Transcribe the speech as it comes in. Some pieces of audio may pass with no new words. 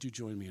Do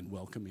join me in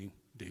welcoming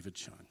David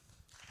Chun.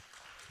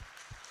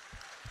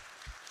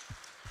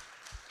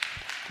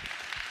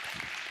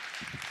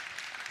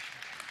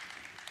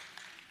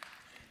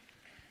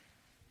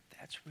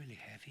 That's really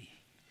heavy.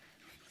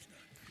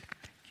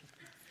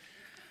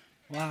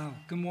 Wow,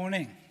 good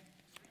morning.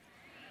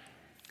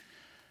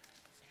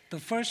 The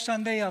first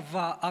Sunday of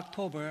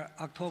October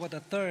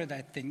the 3rd,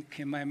 I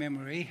think, in my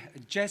memory,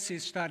 Jesse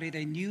started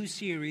a new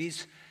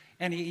series,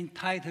 and he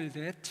entitled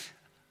it,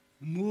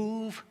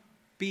 Move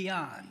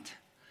Beyond.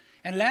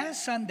 And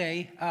last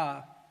Sunday,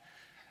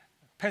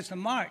 Pastor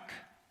Mark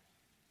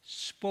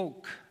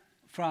spoke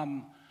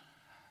from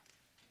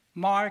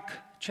Mark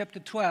chapter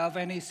 12,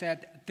 and he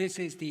said, this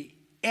is the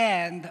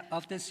end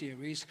of the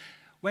series.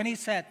 When he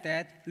said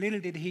that, little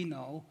did he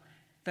know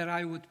that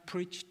I would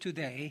preach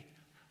today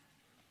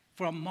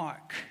from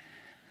Mark.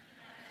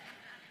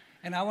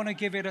 And I want to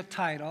give it a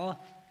title,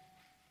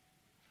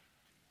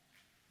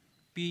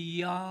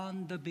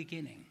 Beyond the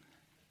Beginning.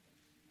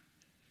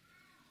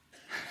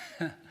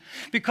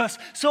 Because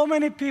so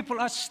many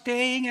people are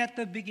staying at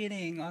the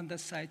beginning, on the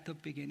site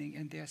of beginning,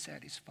 and they're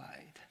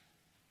satisfied.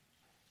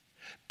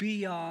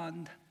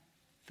 Beyond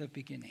the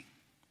beginning.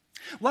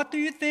 What do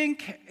you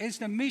think is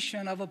the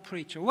mission of a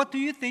preacher? What do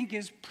you think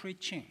is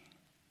preaching?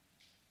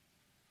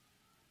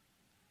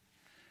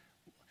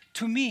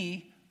 To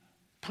me,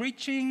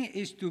 preaching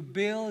is to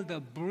build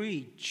a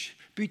bridge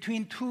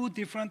between two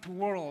different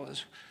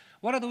worlds.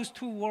 What are those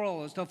two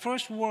worlds? The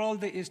first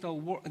world is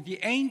the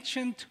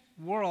ancient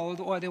world,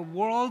 or the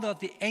world of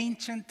the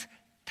ancient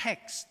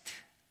text.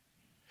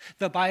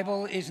 The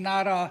Bible is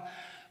not a,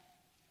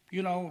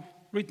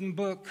 written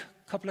book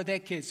a couple of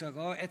decades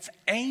ago. It's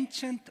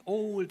ancient,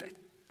 old,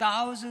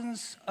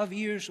 thousands of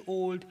years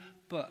old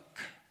book,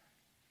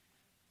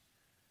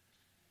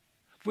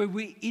 where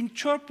we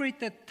interpret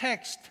the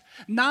text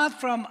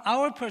not from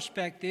our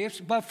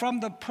perspectives, but from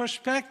the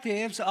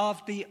perspectives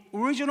of the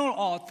original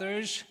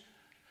authors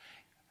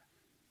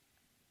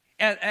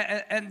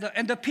and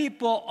the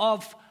people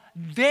of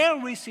their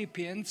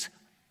recipients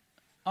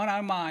on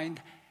our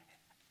mind.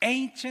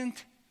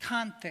 Ancient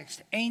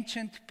context,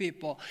 ancient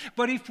people.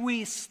 But if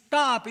we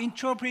stop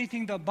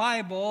interpreting the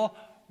Bible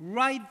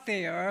right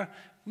there,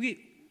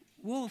 we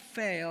will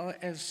fail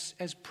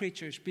as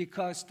preachers,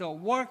 because the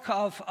work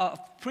of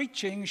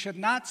preaching should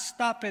not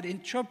stop at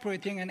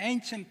interpreting an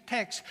ancient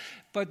text,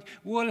 but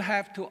we'll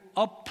have to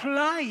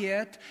apply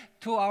it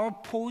to our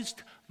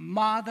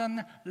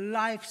postmodern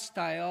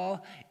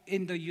lifestyle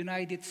in the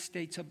United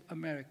States of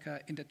America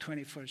in the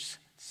 21st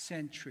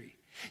century.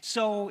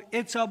 So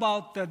it's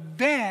about the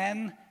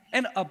then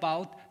and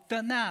about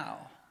the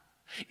now.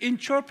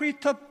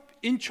 Interpret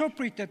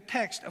the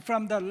text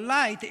from the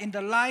light, in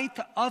the light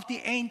of the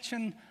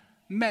ancient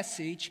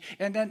message,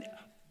 and then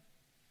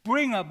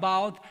bring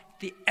about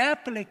the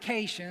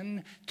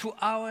application to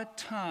our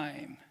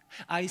time.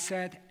 I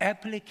said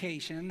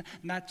application,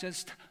 not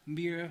just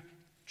mere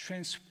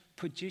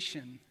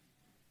transposition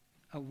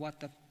of what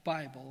the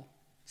Bible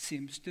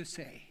seems to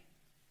say.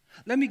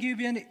 Let me give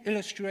you an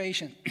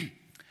illustration.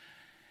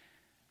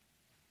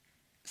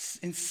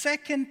 In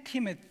 2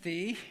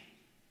 Timothy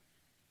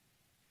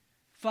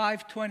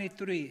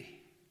 5:23,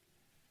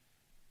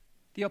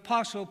 the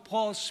Apostle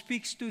Paul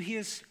speaks to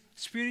his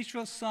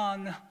spiritual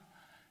son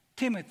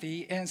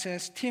Timothy and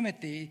says,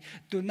 Timothy,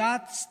 do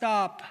not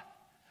stop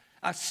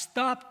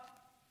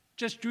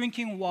just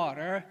drinking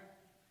water,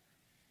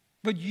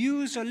 but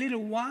use a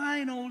little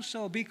wine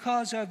also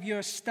because of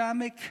your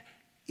stomach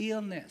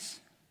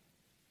illness.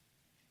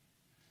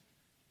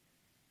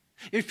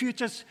 If you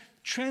just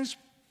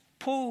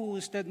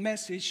transpose that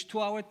message to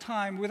our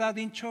time without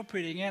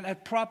interpreting it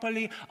and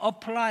properly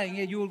applying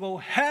it, you will go,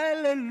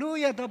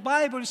 hallelujah, the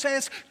Bible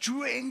says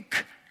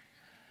drink.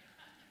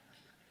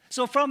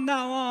 So from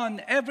now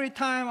on, every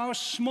time our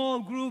small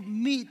group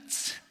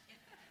meets,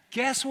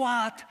 guess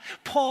what?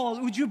 Paul,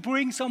 would you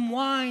bring some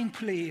wine,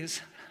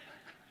 please?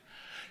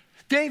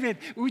 David,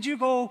 would you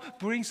go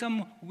bring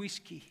some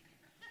whiskey?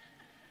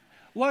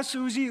 What,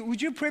 Susie, would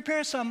you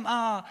prepare some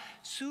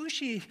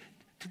sushi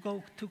to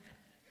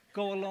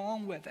go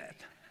along with it?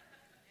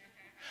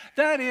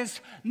 That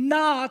is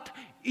not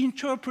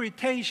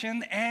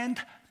interpretation and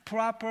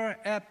proper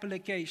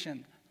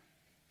application.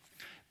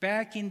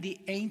 Back in the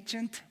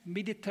ancient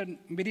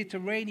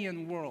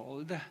Mediterranean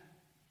world,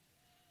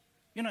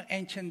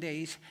 ancient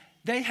days,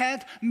 they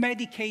had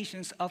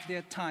medications of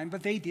their time,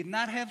 but they did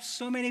not have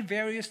so many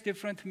various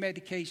different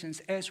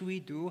medications as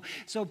we do.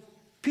 So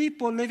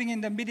people living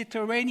in the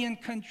Mediterranean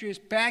countries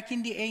back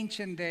in the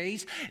ancient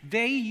days,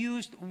 they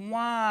used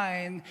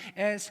wine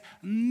as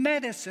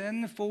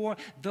medicine for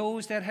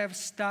those that have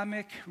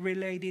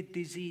stomach-related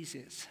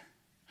diseases.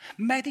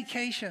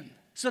 Medication.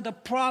 So the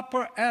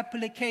proper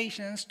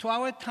applications to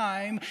our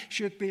time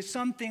should be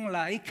something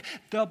like,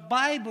 the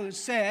Bible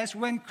says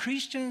when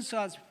Christians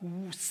are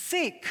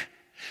sick,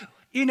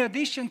 in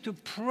addition to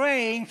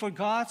praying for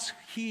God's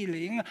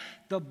healing,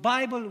 the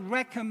Bible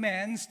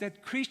recommends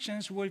that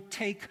Christians will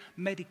take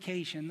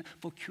medication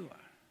for cure.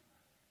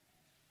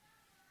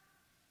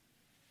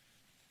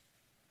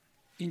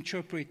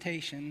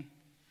 interpretation,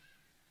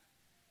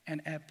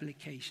 and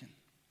application.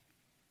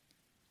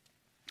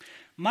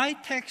 My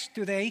text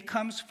today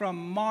comes from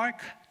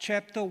Mark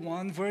chapter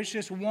 1,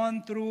 verses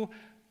 1 through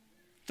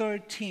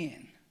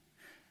 13.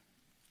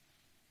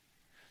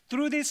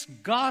 Through this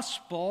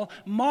gospel,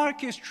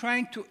 Mark is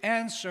trying to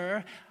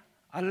answer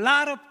a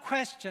lot of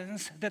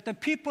questions that the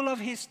people of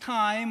his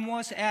time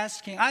was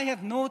asking. I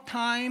have no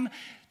time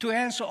to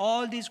answer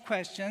all these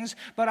questions,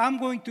 but I'm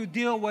going to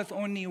deal with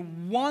only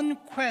one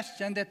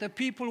question that the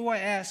people were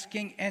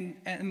asking, and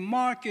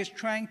Mark is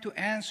trying to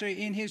answer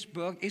in his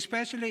book,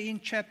 especially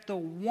in chapter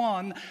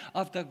 1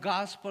 of the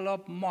Gospel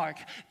of Mark.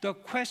 The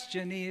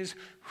question is,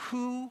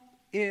 who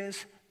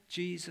is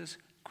Jesus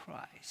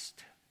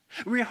Christ?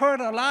 We heard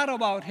a lot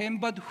about him,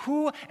 but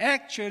who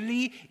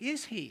actually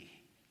is he?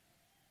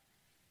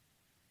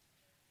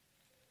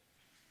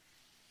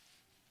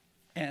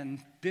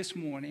 And this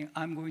morning,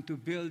 I'm going to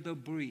build a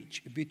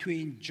bridge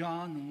between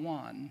John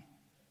 1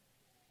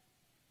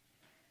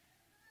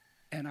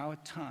 and our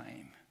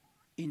time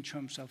in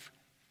terms of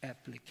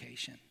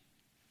application.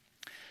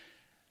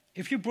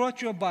 If you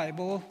brought your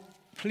Bible,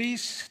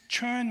 please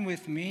turn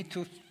with me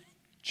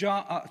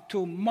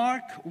to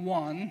Mark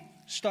 1,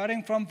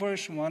 starting from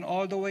verse 1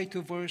 all the way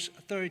to verse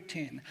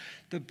 13,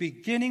 the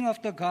beginning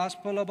of the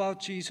gospel about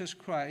Jesus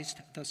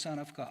Christ, the Son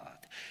of God.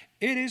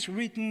 It is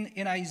written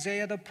in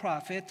Isaiah the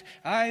prophet,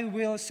 I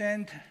will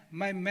send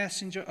my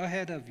messenger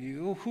ahead of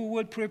you who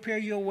will prepare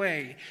your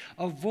way.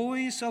 A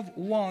voice of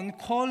one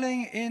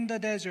calling in the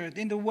desert,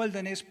 in the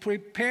wilderness,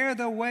 prepare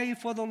the way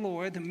for the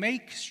Lord,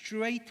 make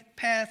straight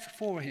path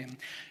for him.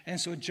 And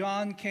so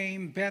John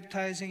came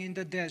baptizing in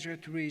the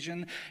desert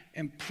region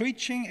and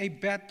preaching a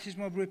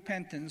baptism of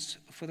repentance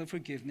for the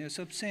forgiveness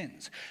of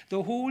sins.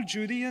 The whole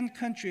Judean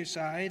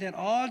countryside and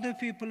all the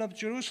people of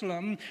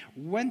Jerusalem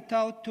went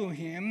out to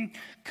him,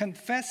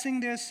 confessing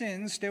their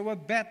sins. They were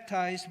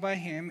baptized by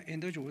him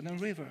in the Jordan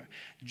River.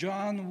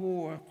 John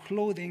wore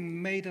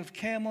clothing made of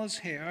camel's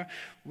hair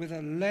with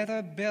a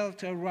leather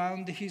belt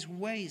around his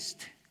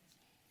waist.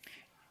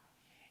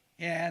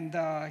 And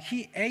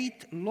he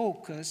ate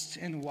locusts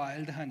and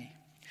wild honey.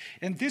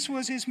 And this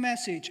was his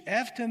message.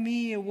 After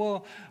me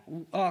will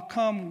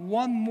come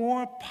one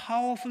more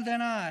powerful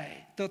than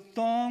I, the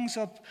thongs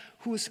of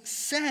whose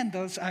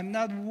sandals I'm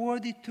not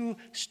worthy to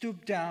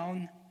stoop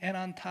down and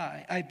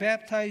untie. I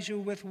baptize you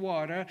with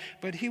water,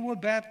 but he will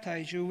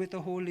baptize you with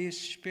the Holy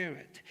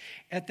Spirit.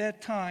 At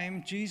that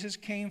time, Jesus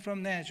came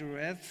from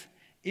Nazareth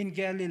in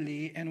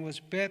Galilee and was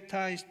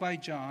baptized by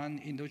John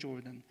in the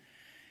Jordan.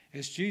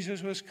 As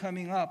Jesus was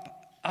coming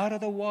up out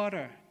of the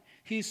water,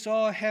 he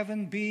saw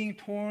heaven being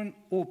torn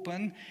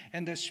open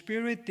and the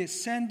Spirit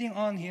descending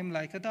on him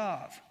like a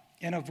dove.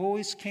 And a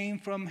voice came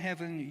from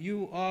heaven,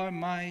 You are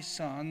my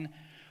Son,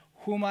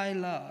 whom I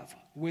love.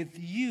 With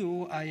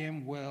you I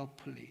am well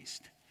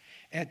pleased.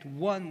 At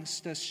once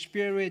the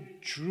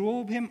Spirit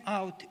drove him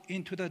out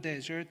into the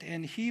desert,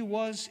 and he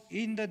was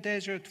in the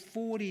desert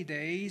 40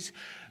 days,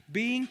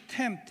 being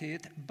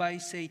tempted by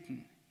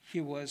Satan.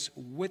 He was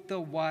with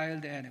the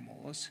wild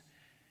animals,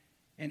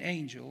 and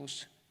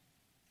angels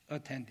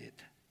attended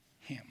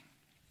him.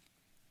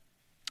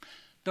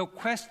 The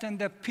question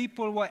that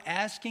people were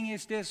asking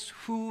is this: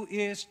 who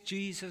is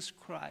Jesus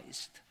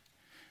Christ?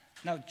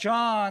 Now,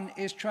 John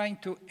is trying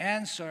to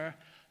answer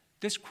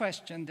this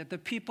question that the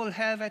people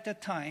have at the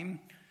time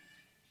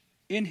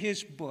in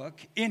his book,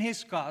 in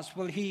his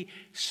gospel. He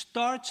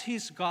starts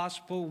his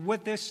gospel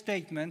with this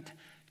statement,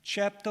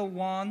 chapter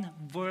 1,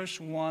 verse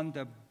 1,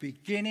 the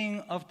beginning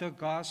of the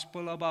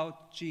gospel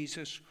about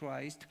Jesus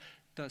Christ,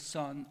 the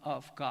Son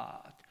of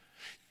God.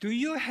 Do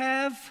you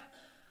have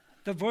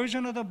the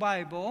version of the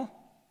Bible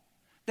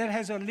that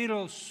has a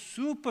little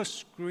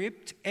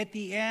superscript at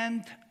the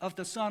end of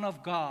the Son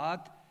of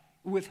God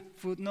with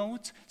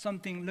footnotes,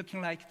 something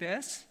looking like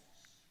this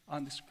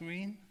on the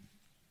screen?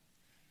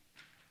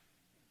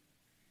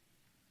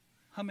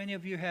 How many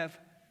of you have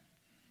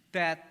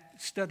that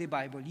study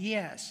Bible?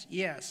 Yes.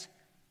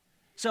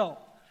 So,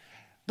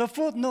 the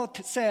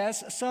footnote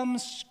says, some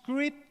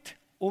script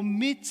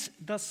omits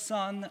the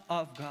Son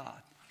of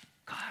God.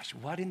 Gosh,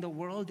 what in the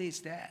world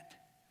is that?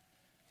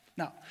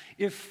 Now,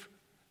 if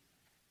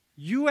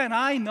you and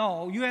I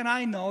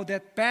know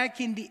that back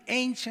in the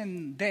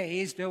ancient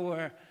days, there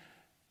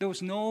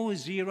was no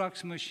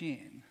Xerox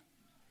machine,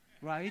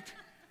 right?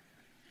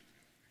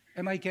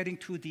 Am I getting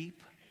too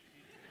deep?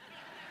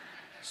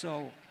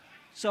 So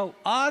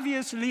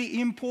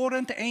obviously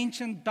important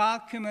ancient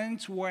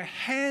documents were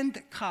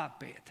hand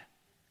copied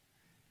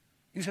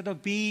instead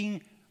of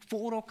being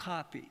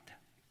photocopied.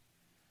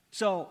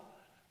 So,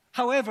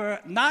 however,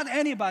 not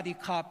anybody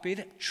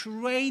copied.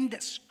 Trained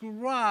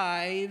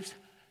scribes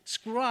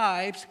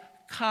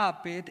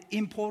copied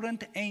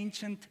important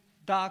ancient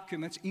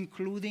documents,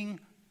 including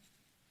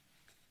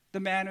the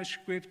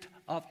manuscript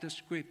of the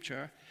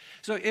scripture.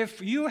 So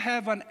if you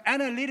have an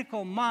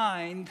analytical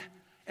mind,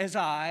 as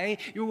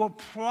you will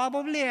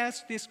probably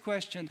ask this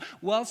question: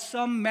 well,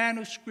 some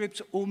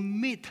manuscripts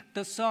omit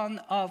the Son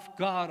of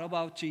God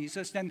about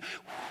Jesus, then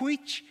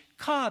which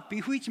copy,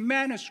 which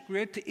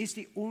manuscript is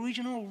the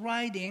original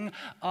writing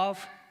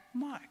of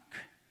Mark?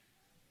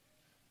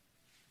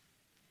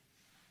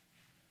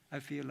 I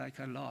feel like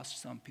I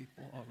lost some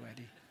people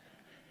already.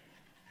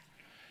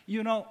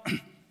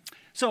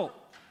 So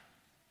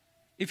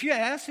if you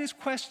ask this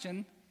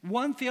question,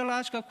 one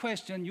theological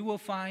question, you will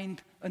find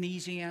an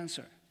easy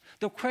answer.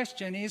 The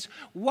question is,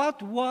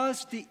 what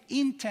was the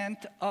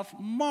intent of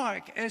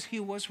Mark as he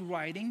was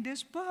writing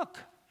this book?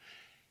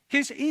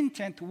 His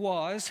intent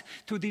was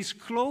to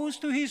disclose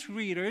to his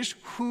readers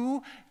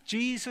who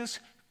Jesus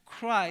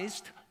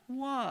Christ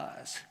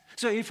was.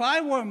 So if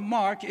I were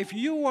Mark, if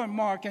you were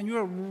Mark, and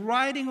you're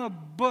writing a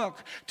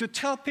book to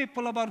tell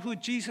people about who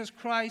Jesus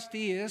Christ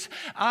is,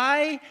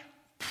 I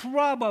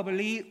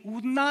probably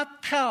would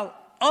not tell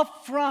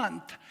up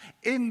front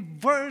in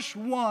verse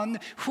 1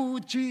 who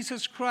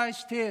Jesus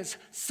Christ is,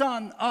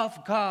 Son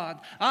of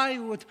God. I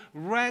would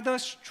rather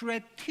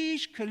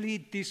strategically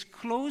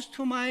disclose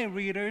to my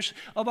readers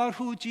about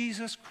who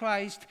Jesus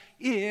Christ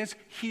is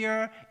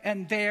here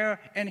and there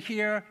and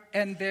here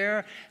and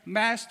there,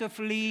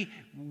 masterfully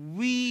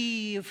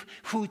weave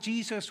who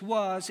Jesus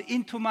was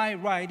into my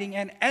writing,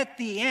 and at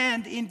the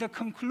end, in the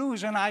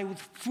conclusion, I would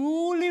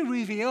fully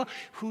reveal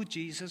who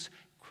Jesus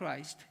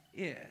Christ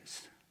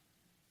is.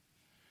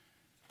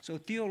 So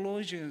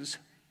theologians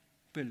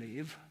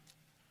believe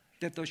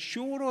that the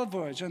shorter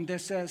version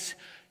that says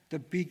the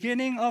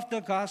beginning of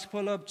the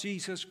gospel of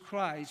Jesus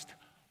Christ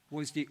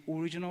was the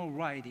original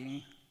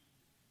writing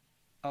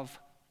of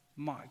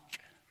Mark.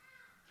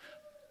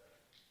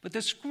 But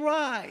the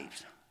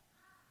scribes,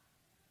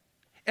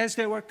 as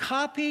they were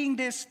copying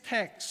this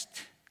text,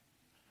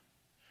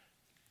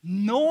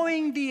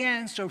 knowing the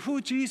answer, who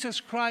Jesus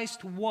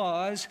Christ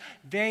was,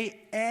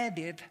 they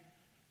added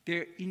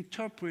their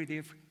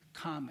interpretive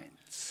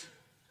comments.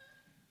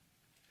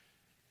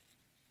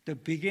 The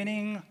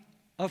beginning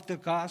of the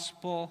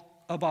gospel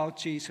about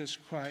Jesus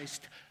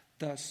Christ,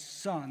 the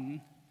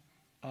Son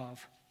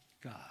of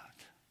God.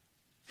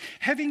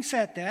 Having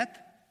said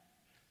that,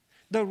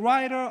 the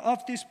writer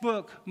of this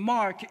book,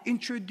 Mark,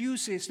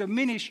 introduces the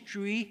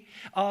ministry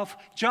of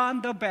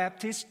John the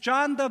Baptist.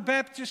 John the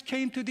Baptist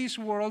came to this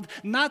world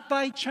not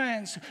by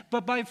chance,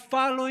 but by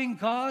following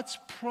God's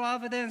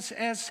providence,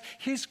 as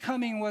his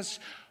coming was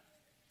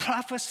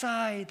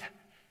prophesied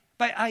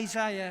by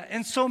Isaiah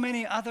and so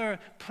many other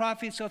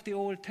prophets of the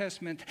Old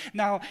Testament.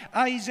 Now,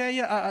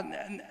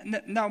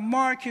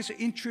 Mark is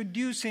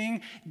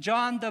introducing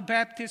John the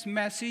Baptist's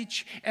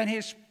message and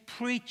his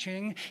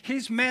preaching.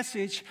 His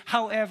message,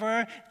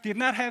 however, did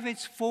not have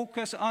its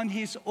focus on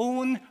his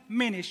own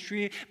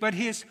ministry, but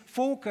his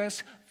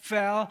focus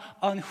fell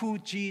on who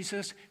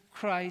Jesus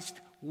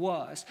Christ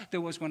was, that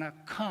was going to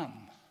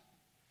come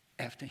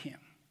after him.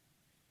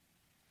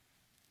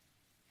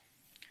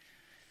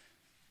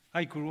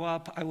 I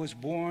was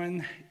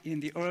born in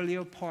the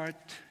earlier part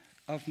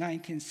of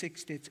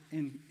 1960s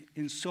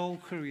in Seoul,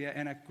 Korea,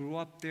 and I grew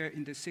up there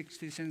in the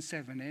 60s and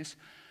 70s.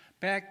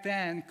 Back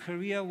then,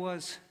 Korea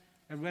was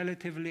a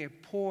relatively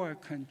poor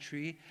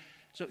country,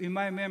 so in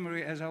my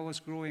memory, as I was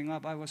growing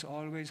up, I was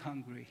always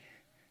hungry.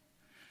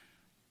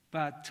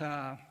 But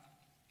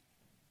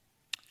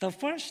the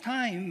first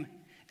time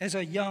as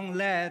a young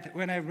lad,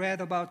 when I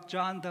read about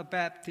John the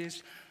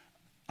Baptist,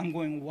 I'm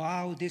going,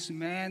 wow, this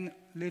man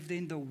lived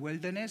in the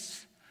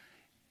wilderness.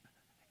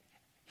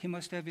 He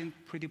must have been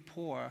pretty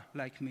poor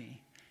like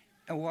me.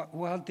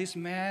 Well, this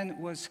man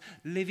was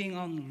living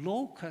on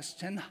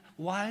locusts and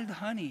wild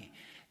honey.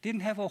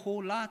 Didn't have a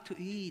whole lot to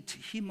eat.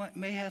 He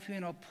may have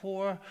been a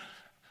poor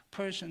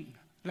person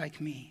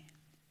like me.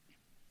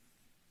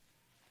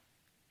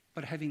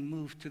 But having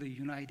moved to the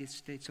United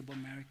States of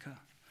America,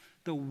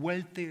 the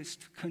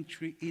wealthiest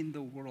country in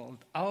the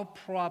world, our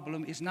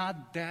problem is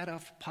not that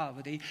of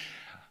poverty.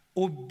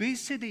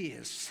 Obesity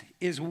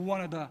is one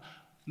of the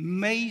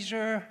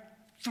major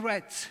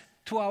threats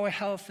to our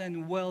health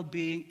and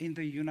well-being in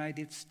the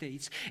United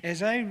States.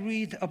 As I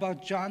read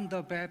about John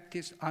the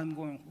Baptist, I'm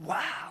going,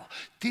 wow,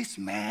 this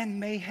man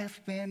may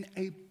have been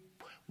a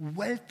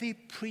wealthy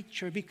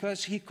preacher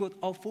because he could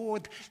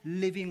afford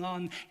living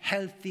on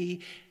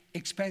healthy,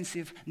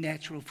 expensive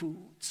natural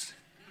foods.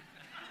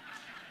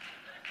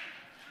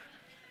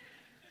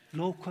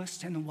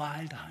 Locusts and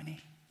wild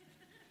honey.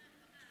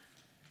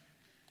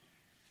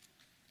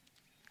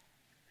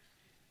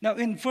 Now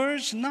in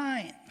verse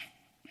 9,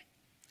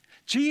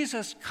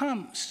 Jesus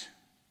comes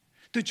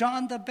to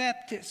John the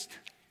Baptist,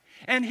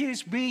 and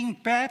he's being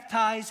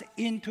baptized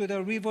into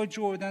the river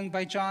Jordan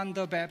by John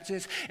the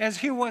Baptist. As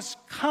he was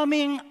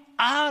coming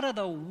out of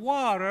the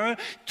water,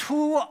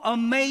 two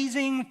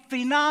amazing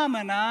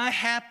phenomena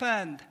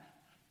happened.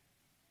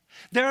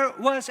 There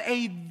was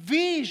a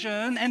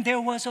vision and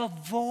there was a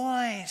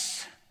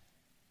voice.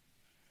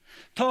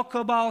 Talk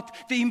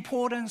about the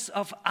importance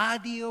of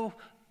audio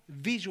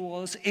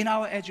visuals in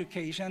our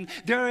education.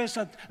 There is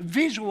a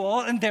visual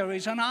and there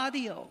is an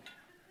audio.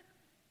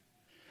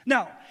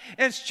 Now,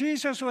 as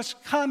Jesus was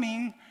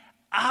coming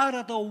out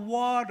of the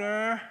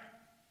water,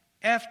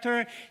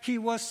 after he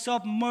was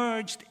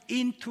submerged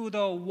into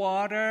the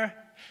water,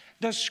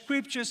 The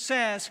scripture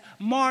says,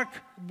 Mark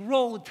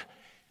wrote,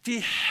 the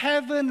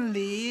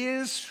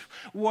heavenlies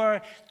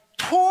were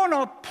torn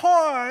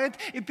apart.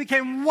 It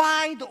became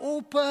wide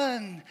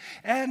open.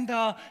 And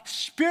the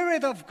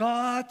Spirit of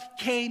God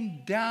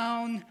came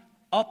down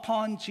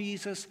upon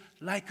Jesus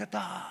like a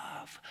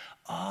dove.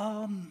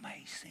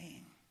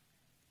 Amazing.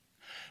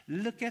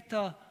 Look at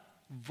the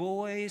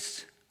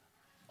voice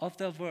of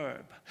the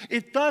verb.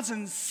 It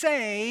doesn't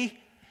say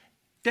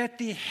that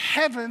the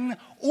heaven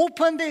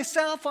opened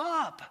itself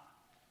up.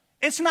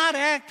 It's not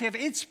active,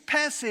 it's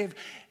passive.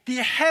 The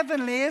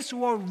heavenlies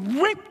were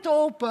ripped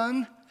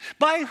open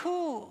by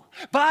who?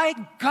 By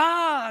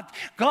God.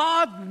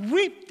 God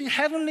ripped the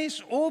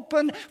heavenlies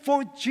open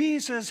for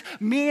Jesus,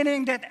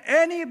 meaning that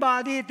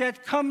anybody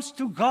that comes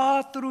to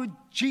God through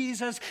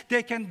Jesus,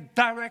 they can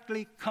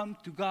directly come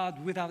to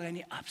God without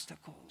any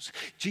obstacles.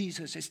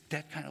 Jesus is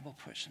that kind of a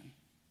person.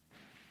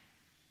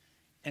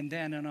 And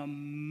then an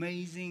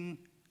amazing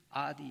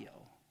audio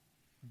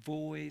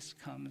voice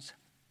comes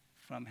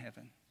from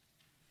heaven.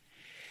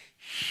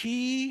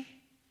 He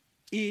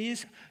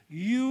is,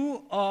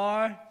 you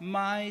are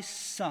my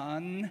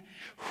son,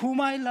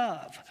 whom I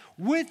love.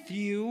 With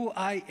you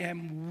I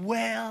am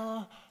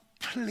well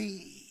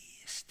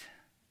pleased.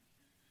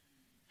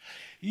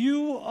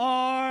 You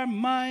are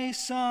my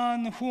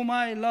son, whom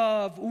I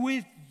love.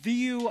 With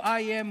you I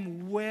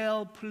am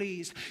well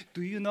pleased.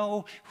 Do you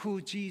know who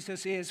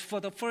Jesus is? For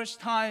the first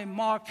time,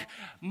 Mark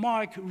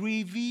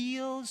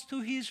reveals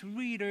to his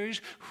readers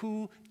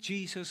who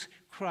Jesus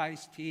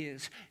Christ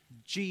is.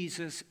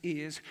 Jesus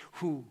is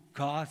who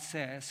God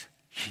says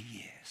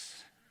he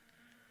is.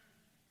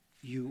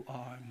 You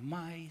are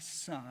my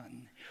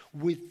son.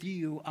 With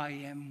you I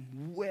am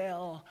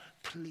well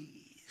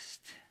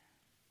pleased.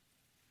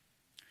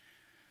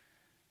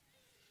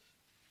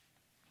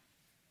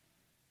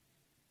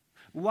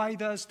 Why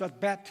does the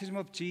baptism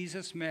of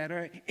Jesus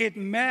matter? It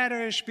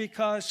matters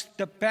because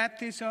the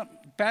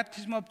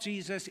baptism of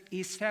Jesus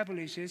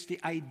establishes the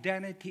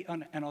identity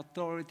and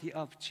authority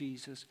of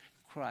Jesus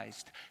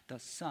Christ, the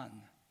Son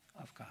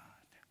of God.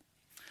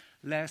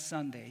 Last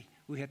Sunday,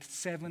 we had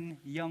 7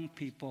 young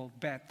people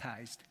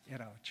baptized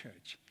at our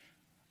church.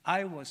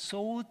 I was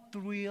so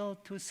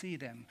thrilled to see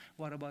them.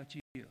 What about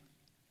you?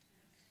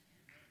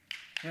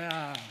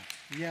 Yeah,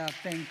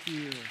 thank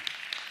you.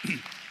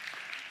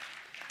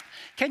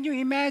 Can you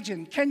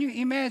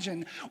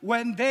imagine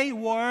when they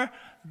were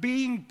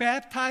being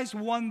baptized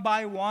one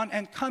by one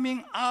and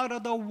coming out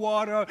of the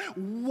water?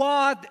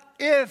 What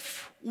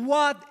if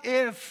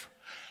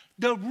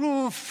the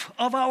roof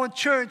of our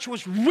church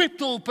was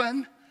ripped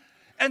open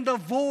and the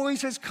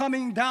voice is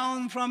coming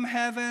down from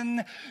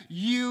heaven?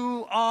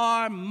 You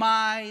are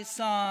my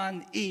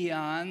son,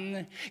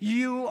 Ian.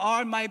 You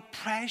are my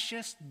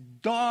precious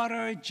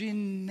daughter,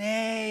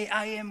 Janae.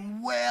 I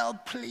am well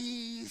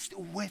pleased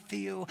with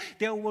you.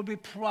 There will be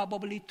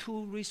probably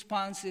 2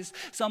 responses.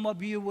 Some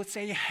of you would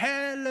say,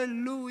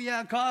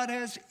 hallelujah, God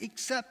has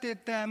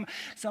accepted them.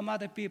 Some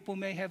other people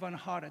may have a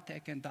heart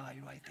attack and die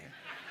right there.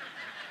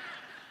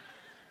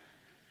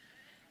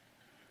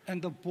 And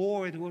the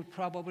board will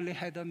probably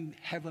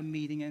have a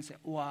meeting and say,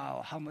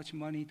 wow, how much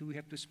money do we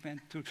have to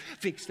spend to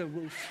fix the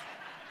roof?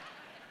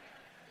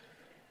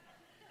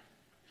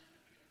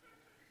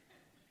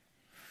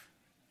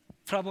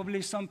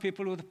 Probably some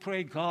people would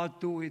pray, God,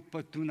 do it,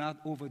 but do not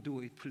overdo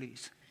it,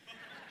 please.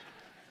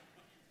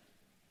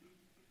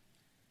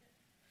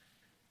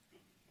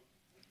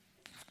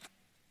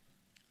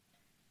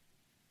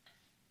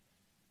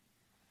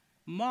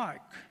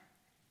 Mark,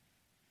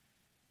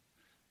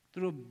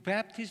 through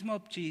baptism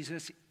of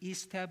Jesus,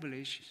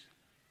 establishes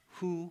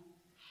who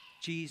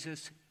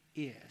Jesus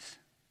is.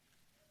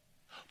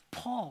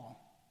 Paul,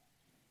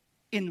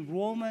 in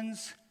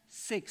Romans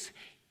 6,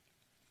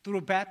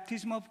 through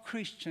baptism of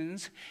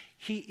Christians,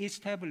 he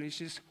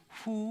establishes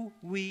who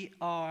we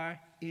are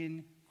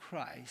in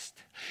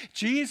Christ.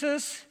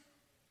 Jesus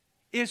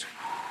is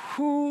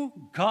who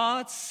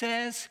God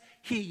says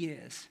he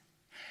is,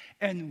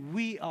 and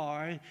we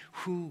are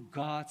who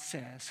God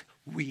says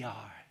we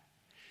are.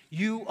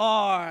 You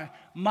are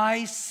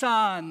my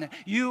son.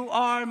 You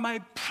are my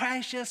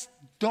precious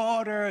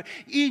daughter.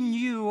 In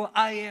you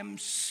I am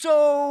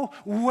so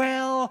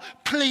well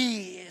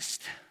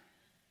pleased.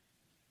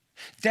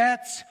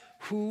 That's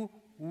who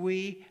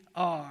we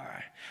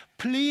are.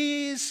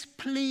 Please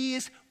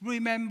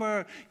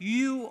remember,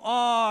 you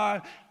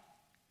are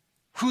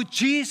who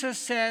Jesus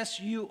says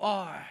you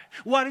are.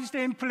 What is the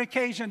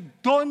implication?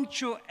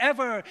 Don't you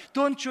ever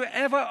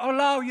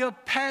allow your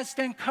past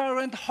and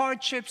current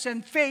hardships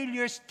and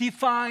failures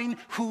define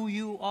who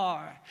you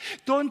are.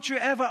 Don't you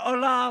ever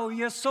allow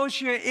your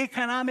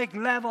socioeconomic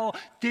level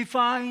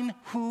define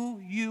who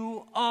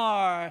you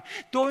are.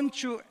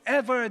 Don't you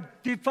ever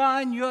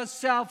define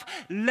yourself.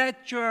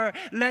 Let your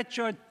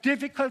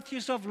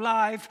difficulties of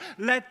life,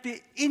 let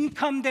the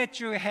income that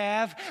you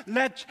have,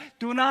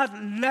 do not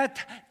let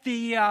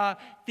the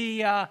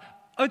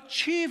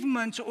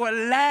achievements or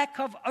lack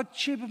of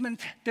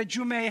achievement that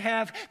you may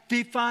have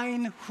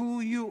define who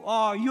you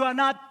are. You are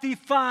not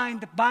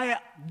defined by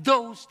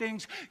those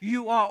things.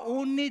 You are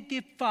only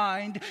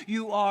defined,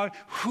 you are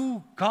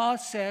who God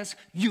says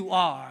you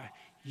are.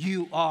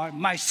 You are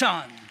my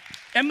son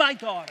and my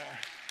daughter.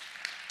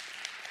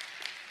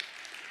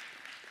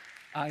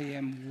 I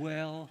am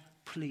well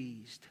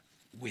pleased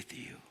with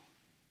you.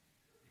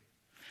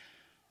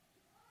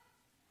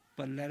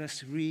 But let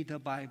us read the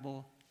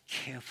Bible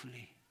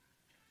carefully.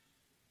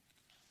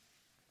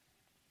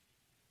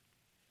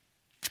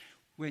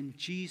 When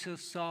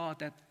Jesus saw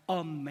that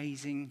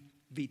amazing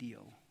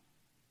video,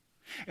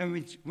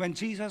 and when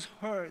Jesus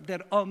heard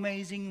that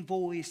amazing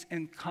voice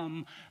and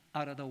come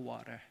out of the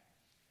water,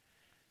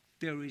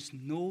 there is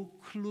no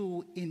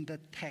clue in the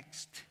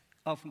text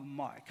of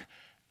Mark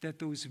that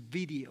those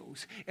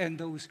videos and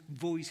those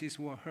voices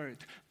were heard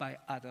by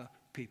other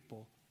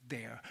people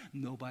there.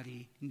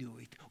 Nobody knew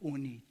it.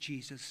 Only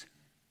Jesus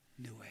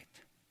knew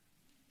it.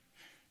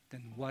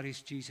 Then what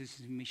is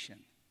Jesus' mission?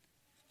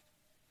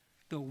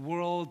 The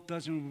world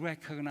doesn't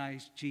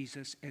recognize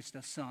Jesus as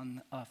the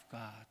Son of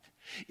God.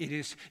 It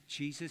is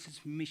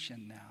Jesus'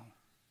 mission now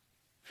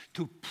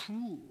to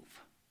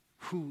prove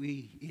who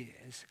he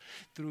is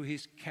through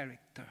his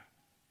character,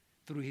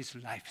 through his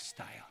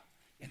lifestyle,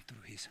 and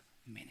through his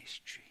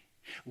ministry.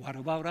 What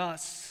about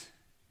us?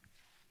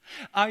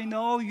 I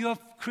know your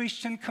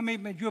Christian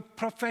commitment, your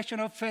profession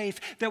of faith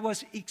that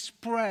was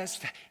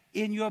expressed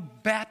in your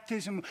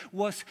baptism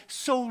was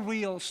so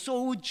real,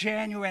 so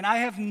genuine. I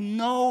have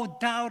no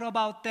doubt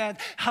about that.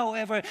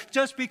 However,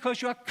 just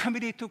because you are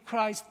committed to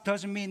Christ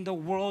doesn't mean the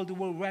world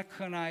will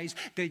recognize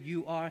that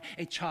you are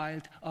a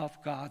child of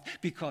God,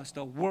 because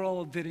the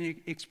world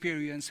didn't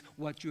experience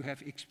what you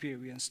have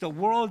experienced. The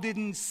world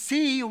didn't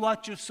see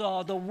what you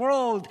saw. The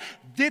world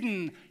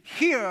didn't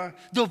hear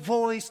the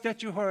voice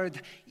that you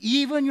heard.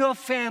 Even your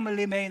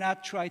family may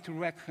not try to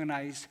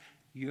recognize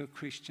your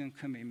Christian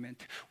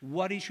commitment.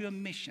 What is your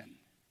mission?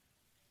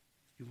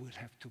 You will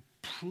have to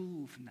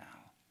prove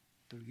now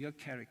through your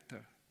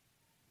character,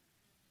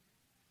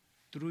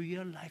 through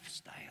your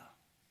lifestyle,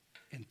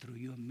 and through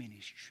your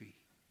ministry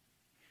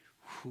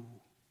who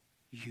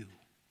you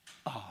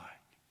are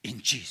in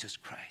Jesus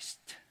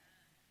Christ.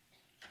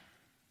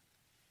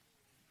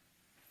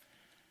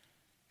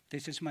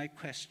 This is my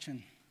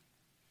question.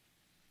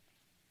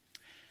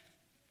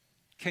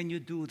 Can you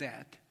do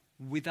that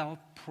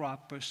without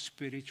proper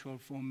spiritual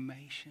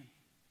formation?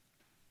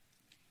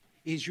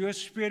 Is your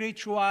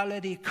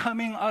spirituality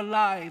coming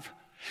alive,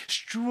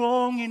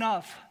 strong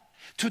enough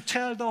to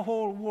tell the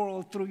whole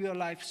world through your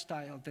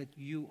lifestyle that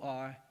you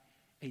are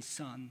a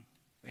son,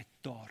 a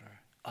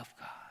daughter of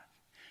God?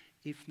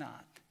 If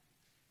not,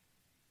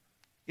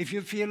 if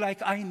you feel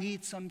like I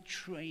need some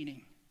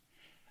training,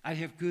 I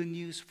have good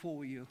news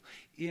for you.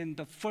 In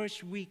the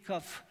first week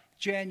of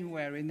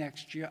January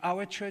next year,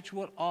 our church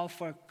will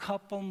offer a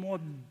couple more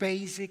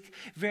basic,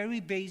 very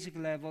basic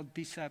level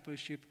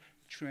discipleship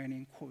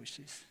training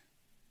courses.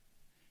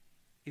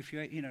 If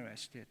you're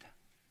interested,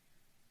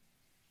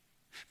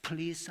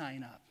 please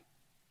sign up.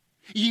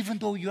 Even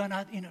though you are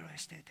not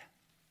interested,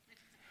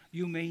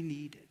 you may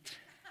need it.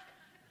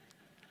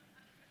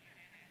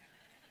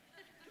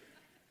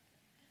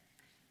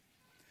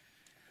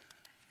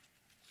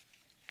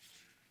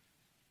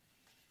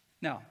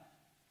 Now,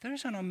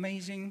 there's an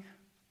amazing,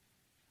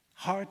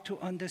 hard to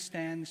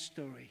understand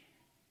story.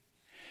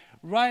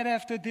 Right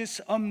after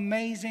this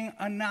amazing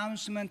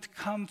announcement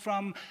come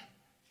from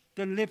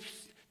the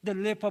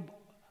lip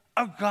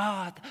of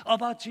God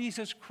about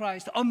Jesus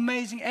Christ,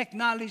 amazing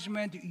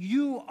acknowledgement,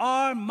 you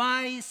are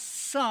my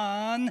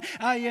son,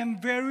 I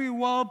am very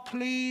well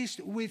pleased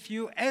with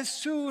you. As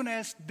soon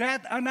as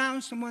that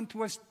announcement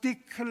was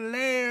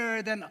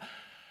declared, and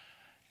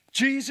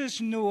Jesus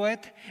knew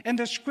it, and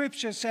the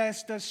scripture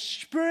says the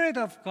Spirit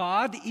of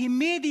God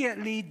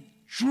immediately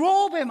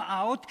drove him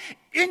out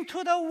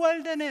into the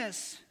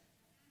wilderness.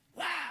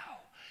 Wow,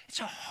 it's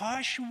a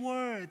harsh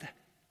word.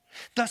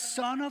 The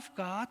Son of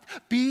God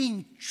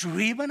being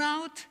driven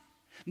out,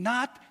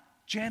 not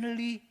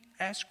gently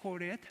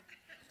escorted,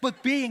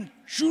 but being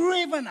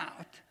driven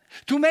out.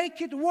 To make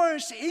it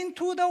worse,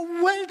 into the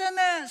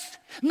wilderness.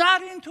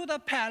 Not into the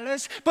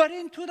palace, but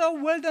into the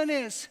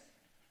wilderness.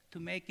 To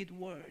make it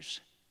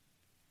worse,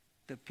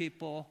 the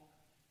people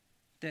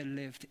that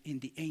lived in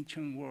the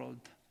ancient world,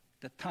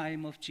 the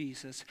time of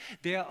Jesus,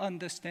 their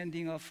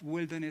understanding of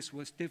wilderness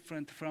was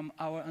different from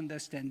our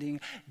understanding.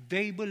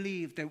 They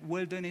believed that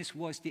wilderness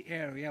was the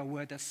area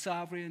where the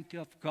sovereignty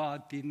of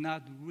God did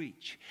not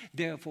reach.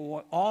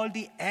 Therefore, all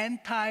the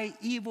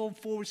anti-evil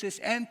forces,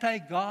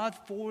 anti-God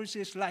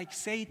forces like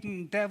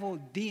Satan, devil,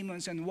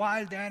 demons, and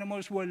wild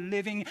animals were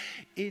living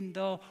in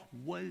the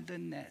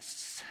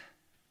wilderness.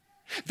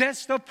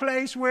 That's the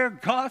place where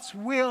God's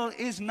will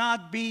is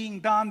not being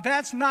done.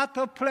 That's not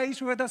the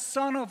place where the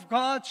Son of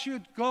God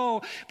should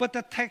go. But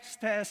the text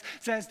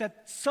says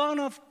that Son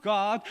of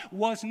God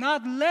was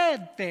not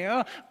led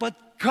there,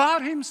 but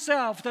God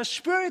himself, the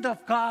Spirit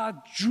of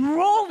God,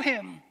 drove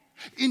him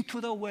into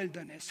the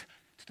wilderness,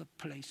 to the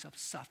place of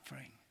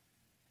suffering.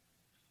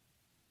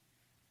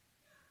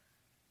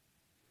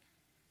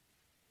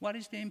 What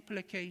is the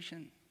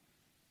implication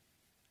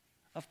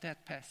of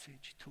that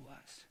passage to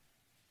us?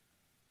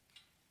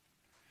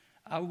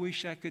 I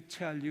wish I could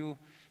tell you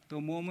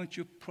the moment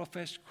you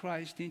professed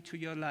Christ into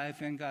your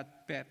life and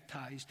got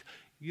baptized,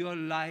 your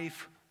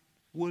life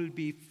will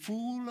be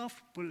full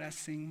of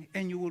blessing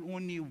and you will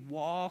only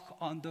walk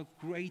on the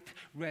great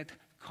red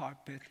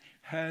carpet.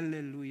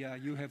 Hallelujah,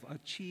 you have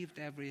achieved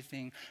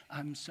everything.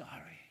 I'm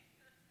sorry.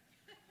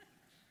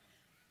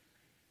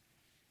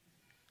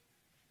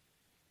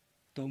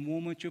 The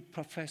moment you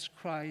profess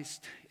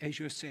Christ as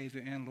your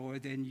Savior and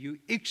Lord and you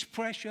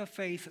express your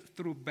faith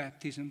through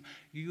baptism,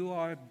 you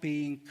are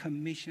being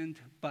commissioned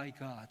by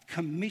God.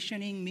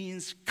 Commissioning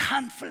means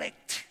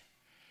conflict.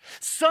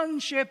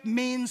 Sonship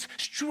means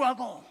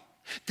struggle.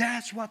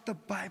 That's what the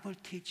Bible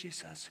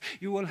teaches us.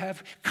 You will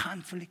have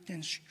conflict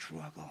and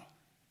struggle.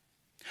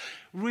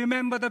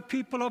 Remember the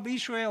people of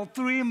Israel,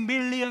 3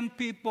 million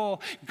people.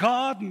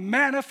 God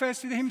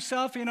manifested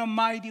himself in a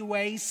mighty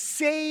way,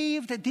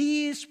 saved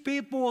these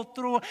people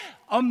through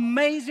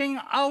amazing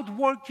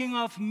outworking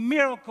of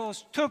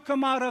miracles, took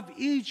them out of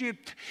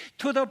Egypt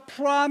to the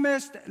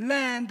promised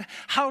land.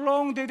 How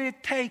long did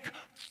it take?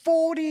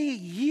 40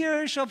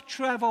 years of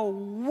travel.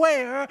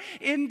 Where?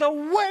 In the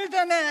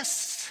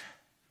wilderness.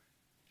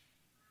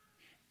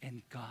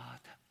 And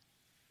God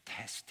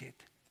tested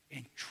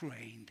and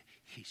trained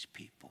his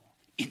people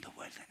in the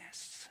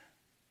wilderness.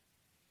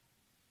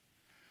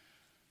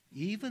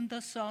 Even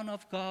the Son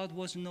of God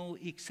was no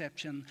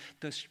exception.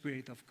 The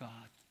Spirit of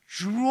God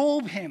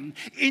drove him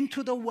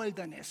into the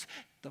wilderness,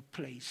 the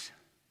place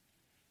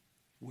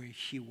where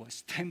he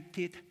was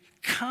tempted,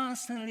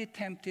 constantly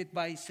tempted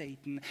by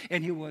Satan,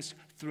 and he was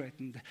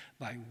threatened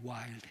by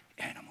wild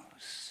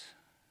animals.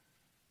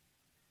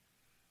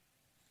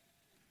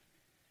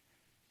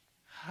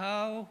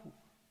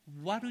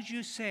 What would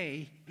you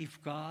say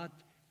if God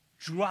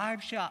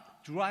drives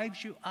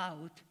you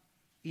out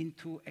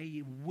into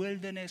a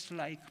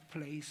wilderness-like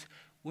place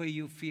where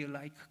you feel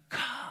like,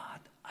 God,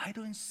 I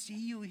don't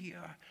see you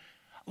here.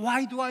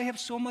 Why do I have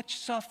so much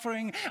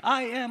suffering?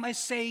 I am a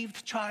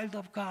saved child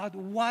of God.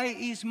 Why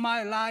is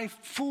my life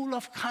full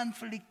of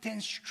conflict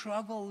and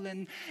struggle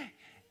and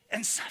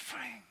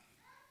suffering?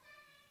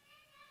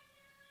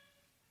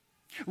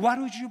 What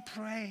would you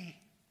pray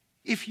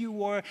if you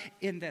were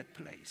in that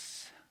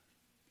place?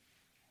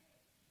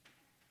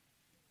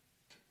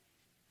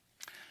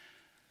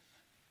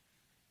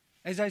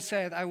 As I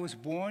said, I was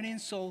born in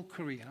Seoul,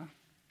 Korea.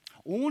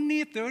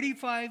 Only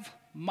 35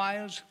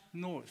 miles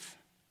north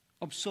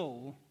of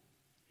Seoul,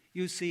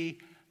 you see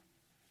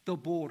the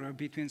border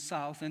between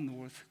South and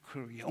North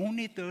Korea.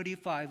 Only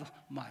 35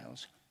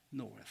 miles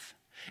north.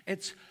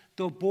 It's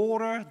the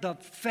border, the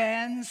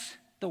fence,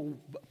 the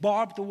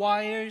barbed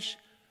wires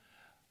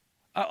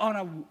are on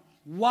a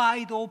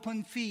wide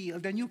open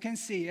field, and you can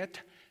see it.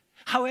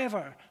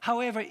 However,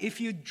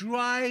 if you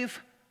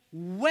drive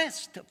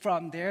west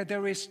from there,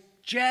 there is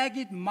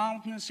jagged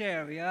mountainous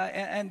area,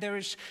 and there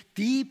is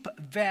deep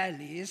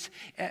valleys,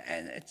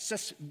 and it's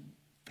just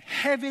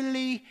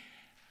heavily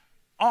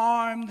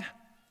armed,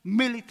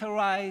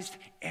 militarized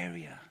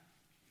area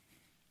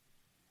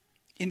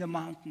in the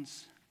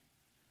mountains.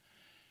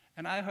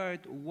 And I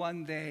heard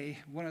one day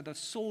one of the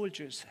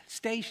soldiers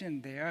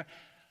stationed there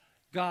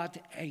got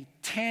a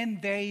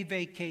 10-day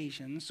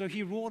vacation, so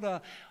he rode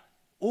a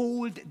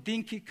old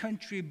dinky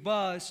country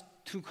bus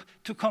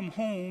to come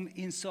home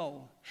in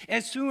Seoul.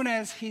 As soon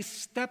as he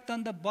stepped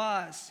on the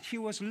bus, he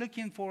was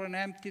looking for an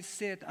empty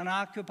seat, an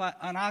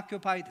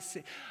occupied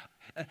seat,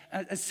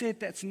 a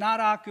seat that's not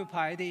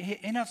occupied.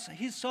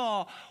 He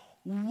saw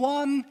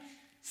one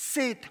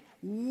seat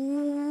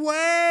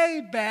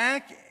way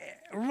back,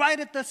 right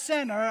at the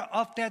center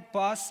of that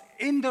bus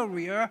in the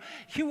rear.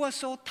 He was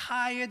so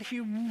tired, he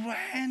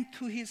ran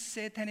to his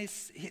seat and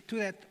to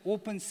that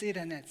open seat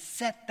and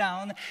sat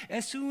down.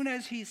 As soon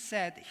as he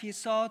sat, he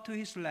saw to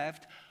his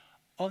left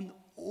an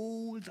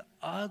old,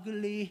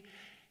 ugly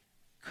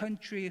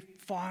country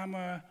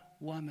farmer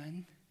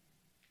woman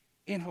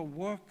in her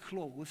work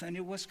clothes, and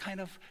it was kind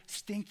of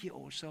stinky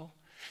also.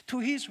 To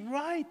his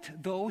right,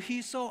 though,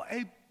 he saw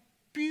a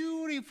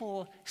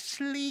beautiful,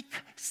 sleek,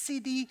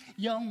 city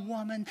young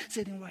woman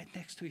sitting right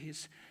next to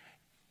his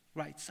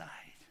right side.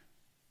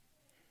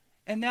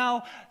 And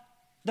now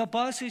the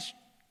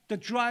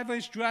driver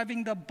is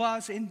driving the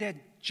bus in that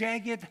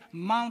jagged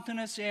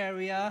mountainous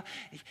area.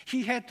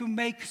 He had to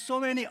make so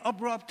many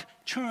abrupt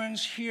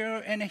turns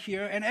here, and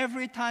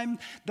every time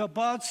the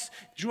bus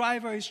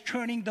driver is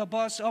turning the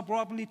bus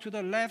abruptly to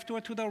the left or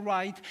to the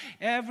right,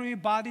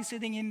 everybody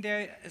sitting in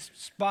their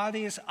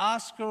body is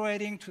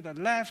oscillating to the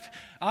left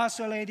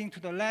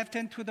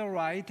and to the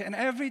right. And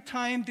every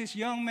time this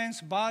young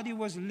man's body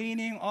was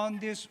leaning on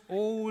this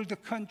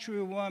old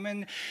country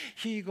woman,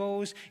 he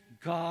goes,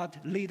 God,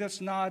 lead us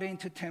not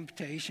into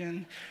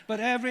temptation. But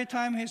every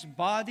time his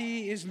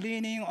body is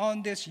leaning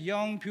on this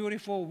young,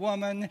 beautiful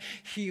woman,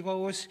 he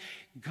goes,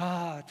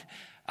 God,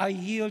 I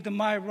yield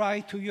my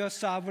right to your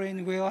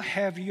sovereign will.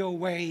 Have your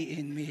way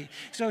in me.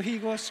 So he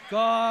goes,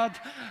 God,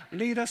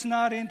 lead us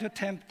not into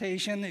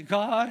temptation.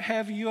 God,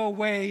 have your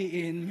way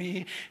in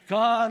me.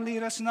 God,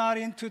 lead us not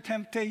into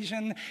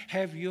temptation.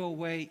 Have your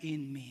way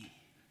in me.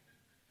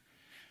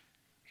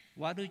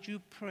 Why would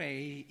you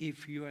pray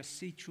if you are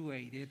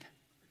situated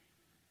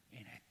in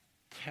a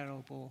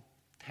terrible,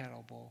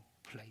 terrible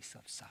place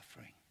of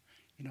suffering?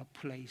 In a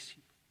place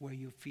where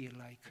you feel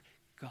like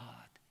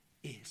God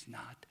is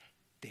not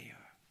there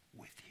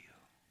with you.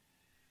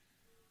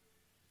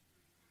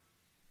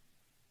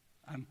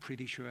 I'm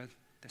pretty sure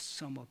that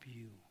some of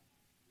you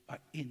are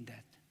in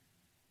that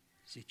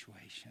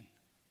situation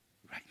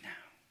right now.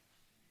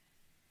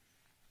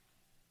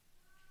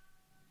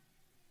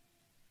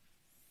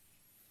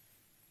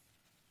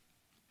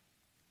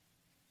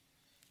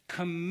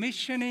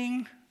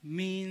 Commissioning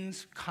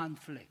means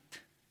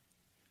conflict.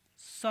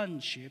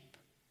 Sonship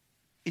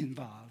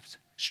involves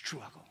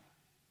struggle.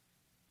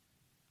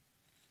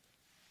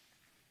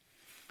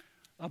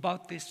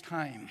 About this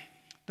time,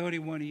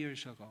 31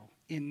 years ago,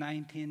 in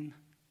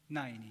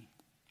 1990,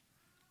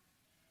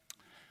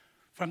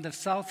 from the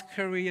South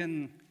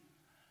Korean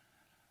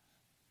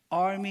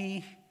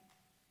Army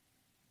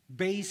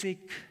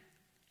basic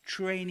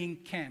training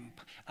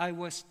camp, I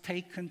was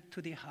taken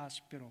to the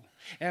hospital.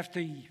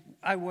 After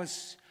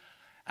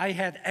I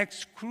had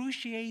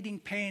excruciating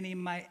pain in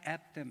my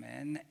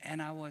abdomen,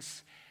 and I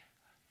was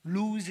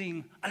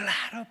losing a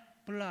lot of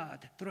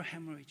blood through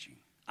hemorrhaging.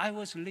 I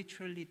was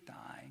literally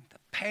dying. The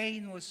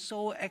pain was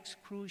so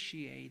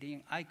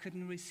excruciating, I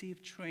couldn't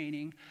receive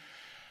training.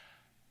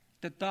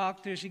 The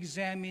doctors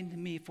examined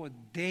me for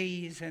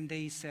days, and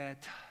they said,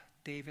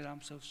 David,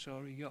 I'm so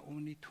sorry. You're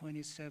only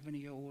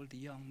 27-year-old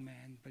young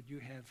man, but you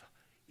have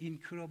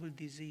incurable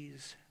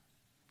disease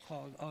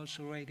called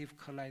ulcerative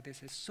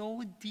colitis. It's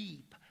so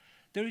deep.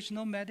 There is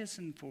no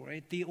medicine for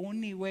it. The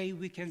only way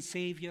we can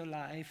save your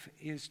life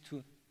is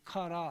to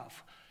cut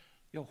off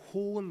your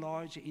whole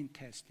large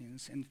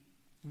intestines and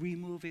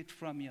remove it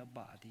from your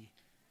body.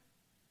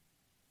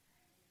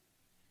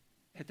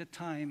 At the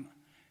time,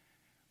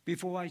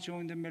 before I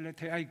joined the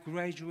military, I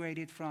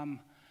graduated from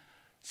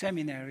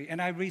seminary,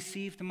 and I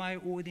received my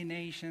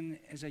ordination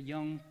as a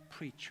young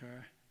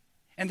preacher,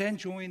 and then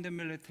joined the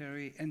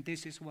military, and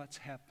this is what's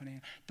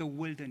happening. The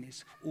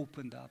wilderness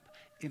opened up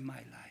in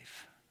my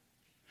life.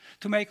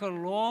 To make a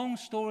long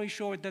story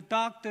short, the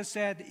doctor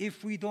said,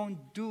 if we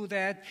don't do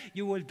that,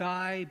 you will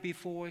die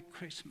before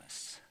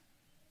Christmas.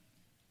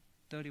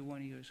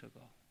 31 years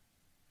ago.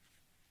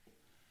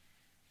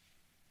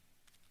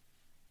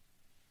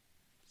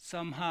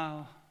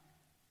 Somehow,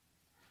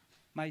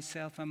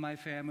 myself and my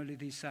family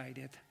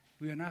decided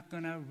we are not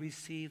going to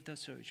receive the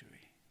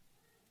surgery.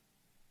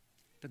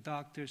 The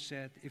doctor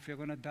said, if you're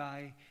going to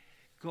die,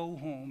 go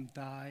home,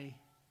 die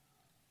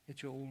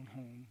at your own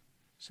home.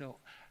 So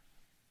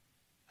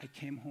I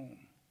came home,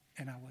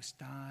 and I was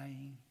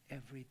dying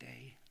every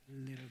day,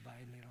 little by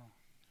little.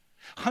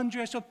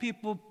 Hundreds of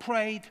people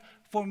prayed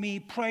for me,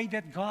 prayed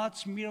that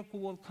God's miracle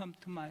will come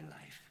to my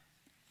life.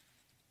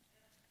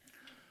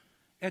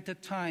 At the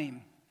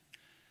time,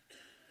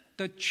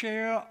 the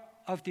chair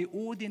of the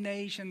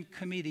ordination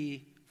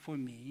committee for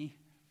me,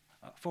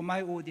 for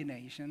my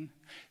ordination,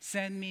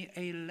 sent me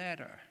a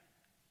letter.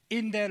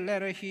 In that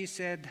letter, he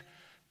said,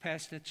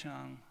 Pastor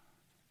Chung,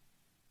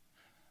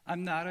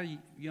 I'm not a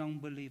young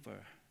believer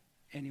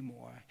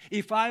anymore.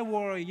 If I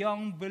were a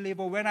young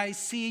believer, when I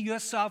see your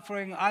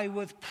suffering, I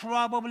would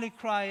probably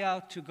cry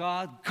out to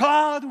God,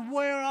 God,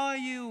 where are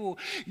you?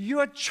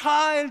 Your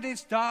child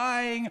is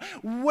dying.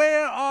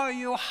 Where are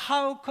you?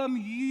 How come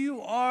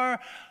you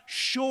are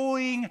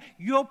showing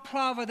your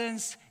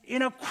providence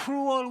in a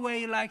cruel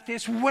way like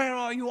this? Where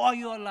are you? Are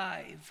you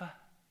alive?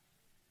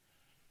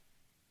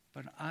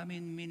 But I'm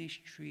in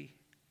ministry.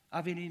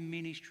 I've been in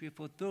ministry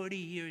for 30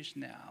 years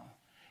now.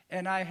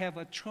 And I have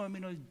a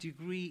terminal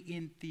degree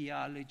in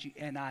theology,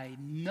 and I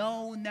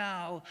know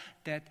now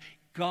that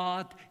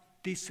God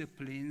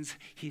disciplines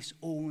his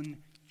own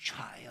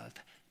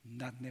child,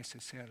 not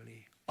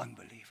necessarily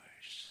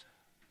unbelievers.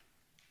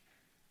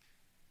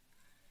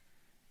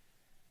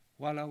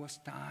 While I was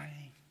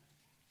dying,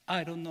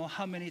 I don't know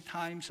how many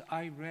times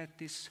I read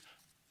this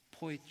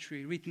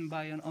poetry written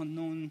by an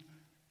unknown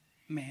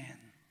man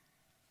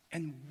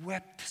and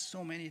wept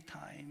so many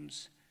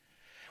times.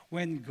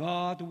 When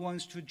God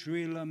wants to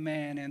drill a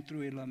man and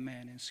thrill a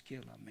man and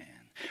skill a man.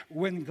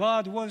 When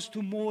God wants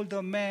to mold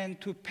a man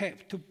to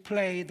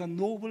play the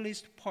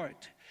noblest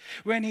part.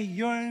 When he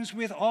yearns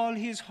with all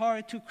his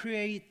heart to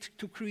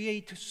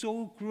create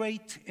so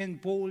great and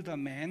bold a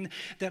man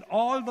that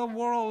all the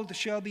world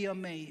shall be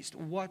amazed.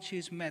 Watch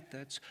his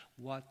methods,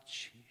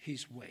 watch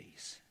his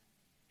ways.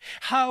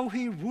 how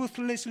he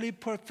ruthlessly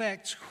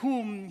perfects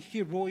whom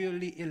he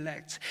royally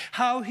elects,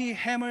 how he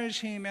hammers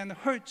him and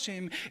hurts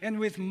him, and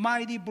with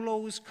mighty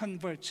blows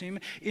converts him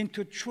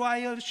into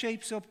trial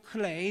shapes of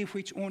clay,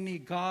 which only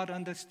God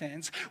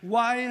understands,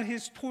 while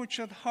his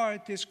tortured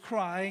heart is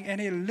crying and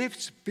he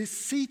lifts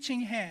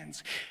beseeching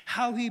hands,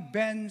 how he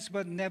bends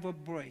but never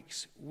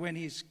breaks. When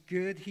he's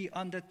good, he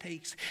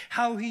undertakes,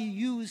 how he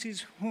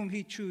uses whom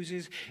he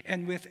chooses,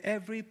 and with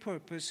every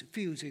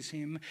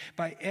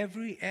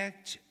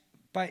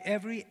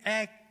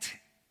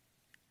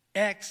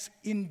acts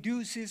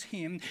induces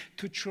him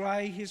to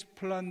try his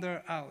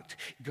plunder out.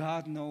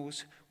 God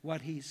knows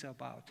what he's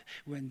about.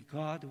 When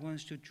God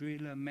wants to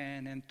drill a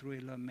man and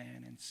thrill a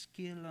man and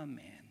skill a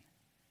man,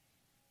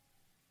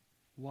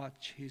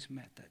 watch his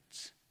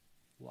methods,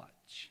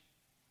 watch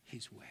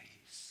his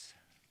ways.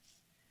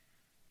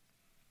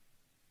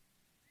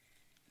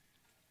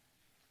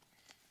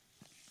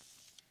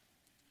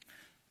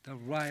 The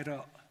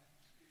writer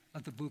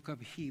of the book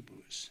of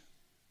Hebrews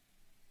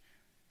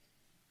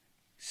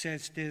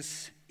says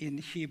this in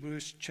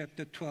Hebrews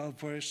chapter 12,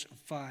 verse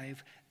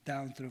 5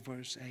 down through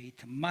verse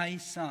 8. My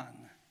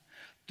son,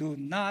 do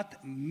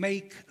not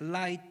make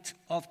light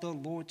of the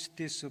Lord's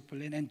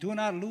discipline, and do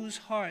not lose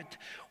heart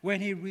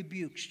when he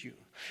rebukes you,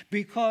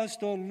 because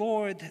the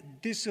Lord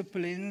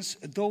disciplines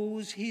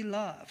those he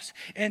loves,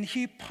 and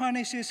he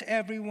punishes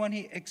everyone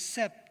he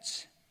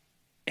accepts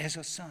as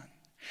a son.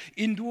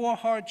 Endure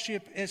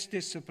hardship as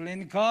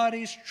discipline. God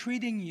is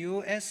treating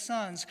you as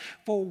sons.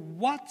 For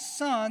what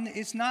son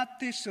is not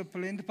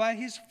disciplined by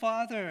his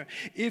father?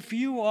 If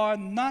you are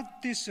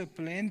not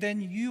disciplined, then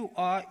you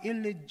are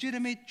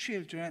illegitimate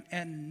children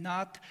and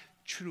not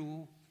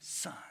true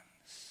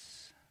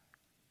sons.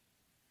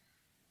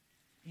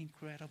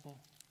 Incredible.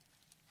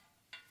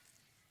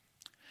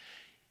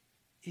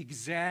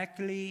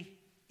 Exactly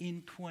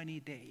in 20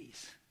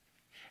 days,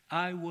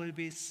 I will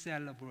be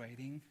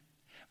celebrating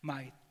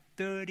my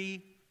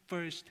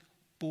 31st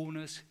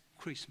bonus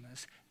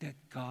Christmas that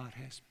God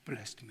has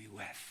blessed me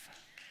with.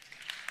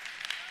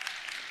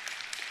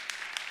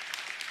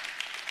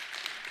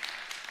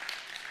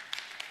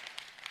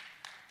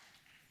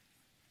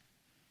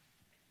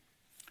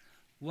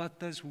 What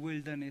does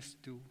wilderness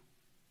do?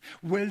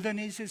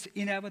 Wilderness is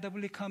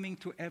inevitably coming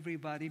to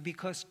everybody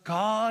because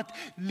God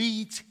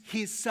leads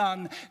his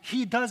son.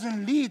 He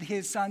doesn't lead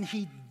his son,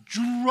 he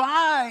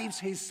drives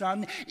his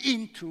son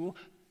into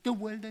the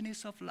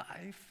wilderness of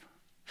life.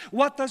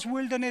 What does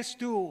wilderness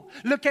do?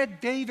 Look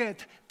at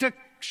David, the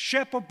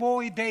shepherd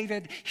boy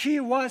David. He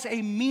was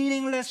a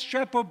meaningless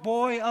shepherd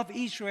boy of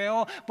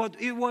Israel, but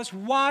it was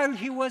while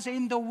he was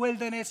in the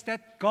wilderness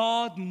that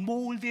God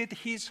molded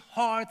his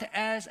heart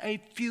as a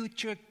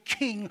future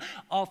king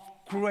of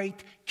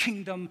great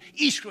kingdom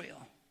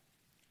Israel.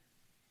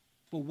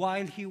 But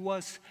while he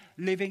was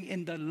living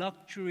in the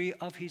luxury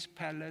of his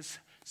palace,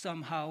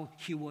 somehow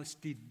he was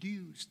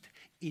deduced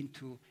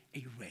into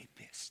a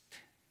rapist.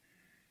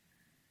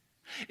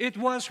 It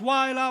was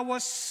while I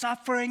was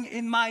suffering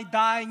in my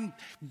dying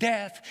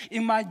death,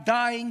 in my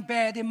dying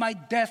bed, in my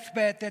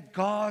deathbed, that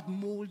God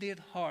molded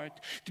heart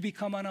to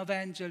become an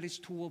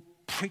evangelist who will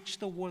preach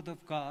the word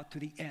of God to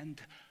the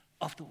end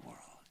of the world.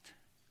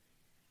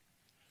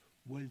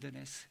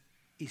 Wilderness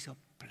is a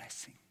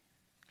blessing.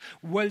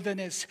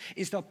 Wilderness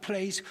is the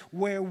place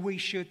where we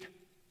should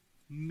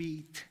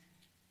meet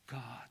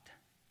God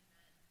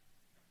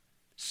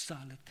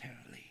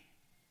solitarily.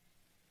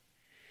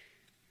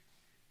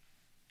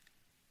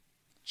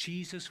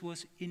 Jesus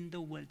was in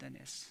the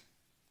wilderness,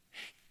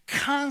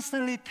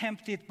 constantly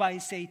tempted by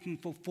Satan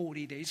for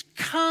 40 days,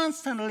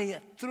 constantly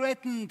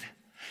threatened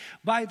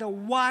by the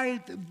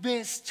wild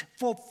beast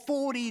for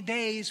 40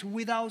 days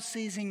without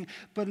ceasing.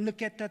 But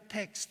look at the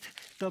text.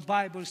 The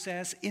Bible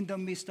says, in the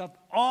midst of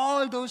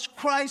all those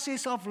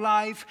crises of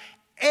life,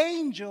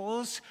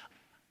 angels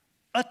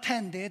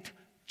attended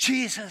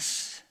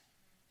Jesus.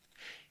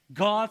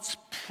 God's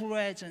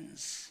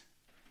presence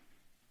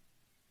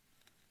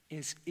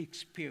is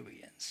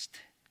experienced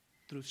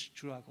through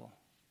struggle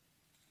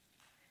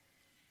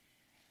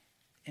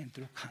and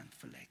through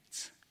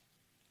conflicts.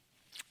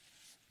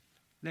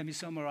 Let me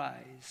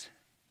summarize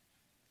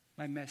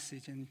my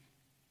message and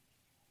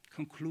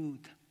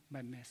conclude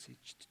my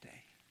message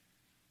today.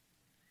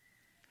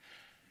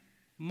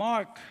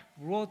 Mark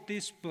wrote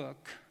this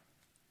book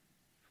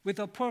with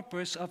the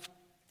purpose of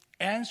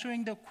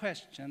answering the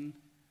question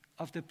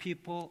of the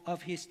people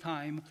of his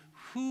time,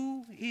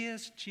 who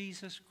is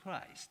Jesus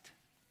Christ?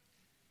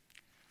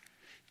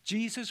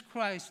 Jesus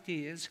Christ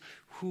is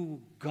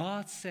who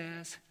God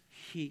says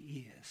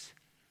he is.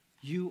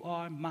 You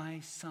are my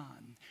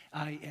son.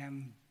 I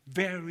am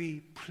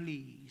very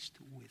pleased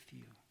with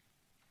you.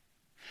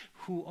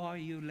 Who are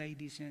you,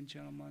 ladies and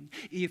gentlemen?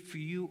 If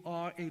you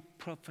are a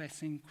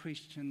professing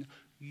Christian,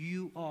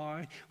 you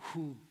are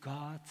who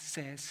God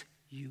says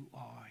you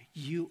are.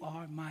 You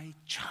are my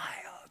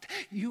child.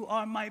 You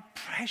are my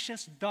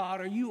precious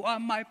daughter. You are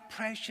my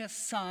precious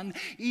son,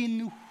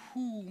 in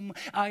whom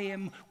I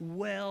am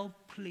well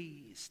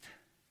pleased.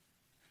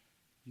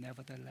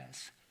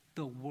 Nevertheless,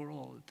 the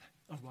world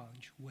around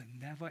you will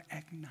never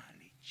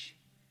acknowledge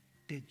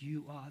that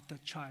you are the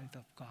child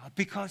of God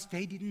because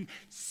they didn't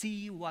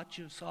see what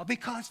you saw,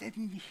 because they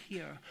didn't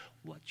hear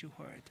what you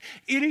heard.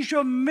 It is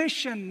your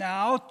mission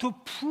now to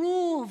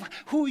prove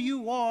who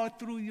you are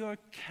through your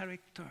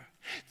character,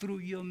 through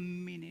your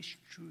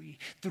ministry,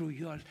 through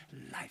your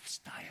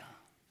lifestyle.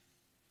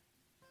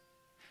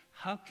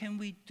 How can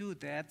we do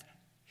that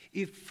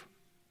if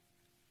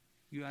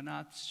you are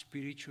not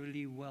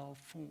spiritually well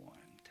formed?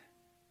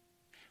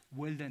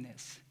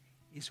 Wilderness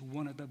is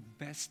one of the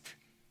best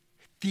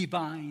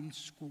divine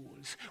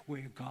schools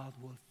where God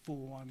will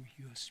form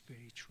your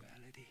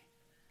spirituality.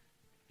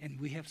 And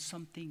we have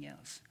something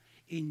else.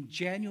 In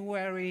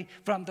January,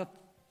 from the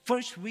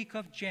first week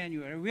of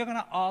January, we're going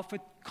to offer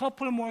a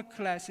couple more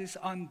classes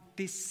on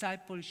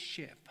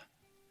discipleship,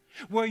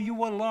 where you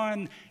will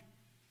learn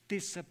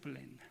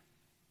discipline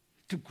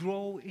to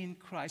grow in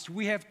Christ.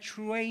 We have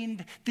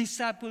trained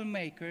disciple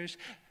makers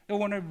that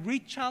want to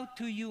reach out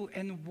to you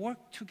and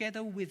work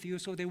together with you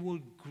so they will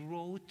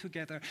grow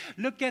together.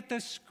 Look at the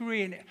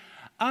screen.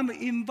 I'm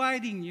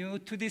inviting you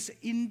to this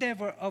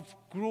endeavor of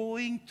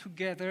growing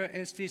together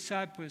as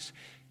disciples.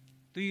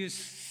 Do you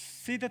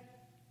see the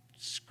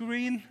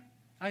screen?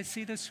 I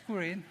see the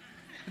screen.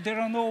 There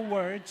are no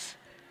words.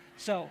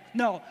 So,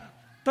 no,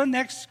 the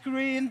next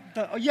screen,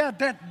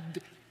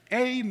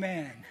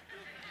 amen.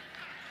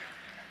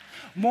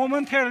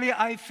 Momentarily,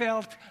 I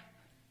felt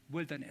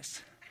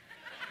wilderness.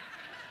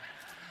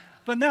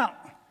 But now,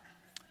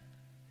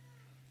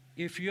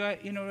 if you are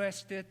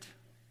interested,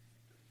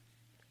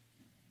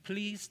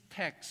 please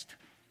text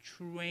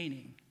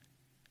training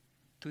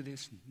to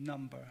this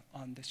number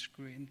on the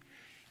screen.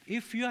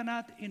 If you are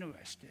not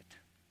interested,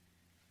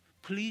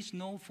 please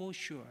know for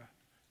sure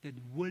that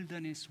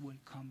wilderness will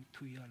come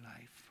to your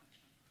life.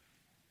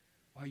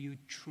 Are you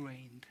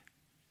trained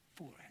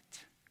for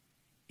it?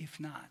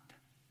 If not,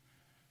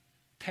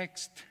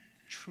 text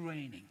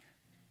training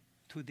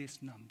to this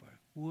number.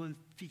 We'll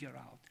figure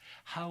out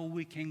how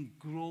we can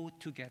grow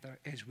together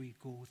as we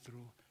go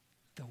through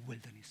the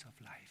wilderness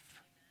of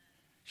life.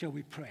 Shall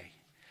we pray?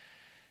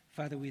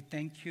 Father, we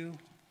thank you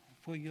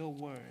for your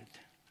word.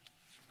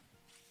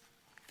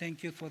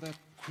 Thank you for the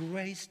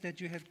grace that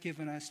you have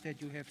given us,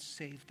 that you have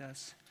saved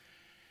us,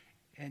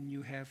 and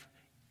you have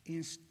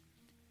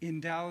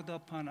endowed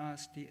upon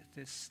us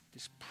this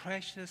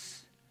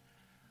precious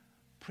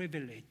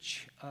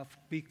privilege of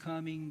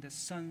becoming the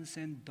sons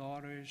and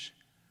daughters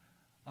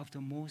of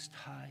the Most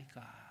High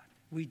God.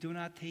 We do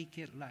not take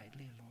it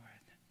lightly,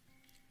 Lord.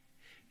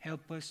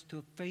 Help us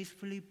to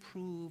faithfully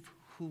prove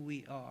who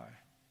we are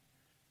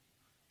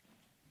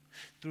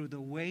through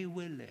the way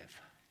we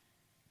live,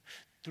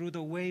 through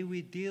the way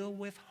we deal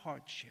with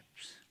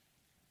hardships,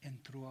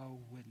 and through our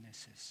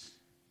witnesses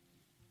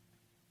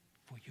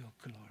for your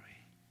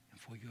glory and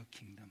for your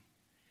kingdom.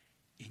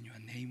 In your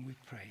name we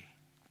pray.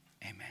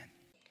 Amen.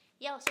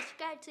 Yo,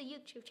 subscribe to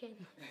YouTube channel.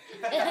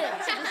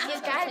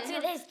 Subscribe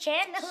to this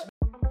channel.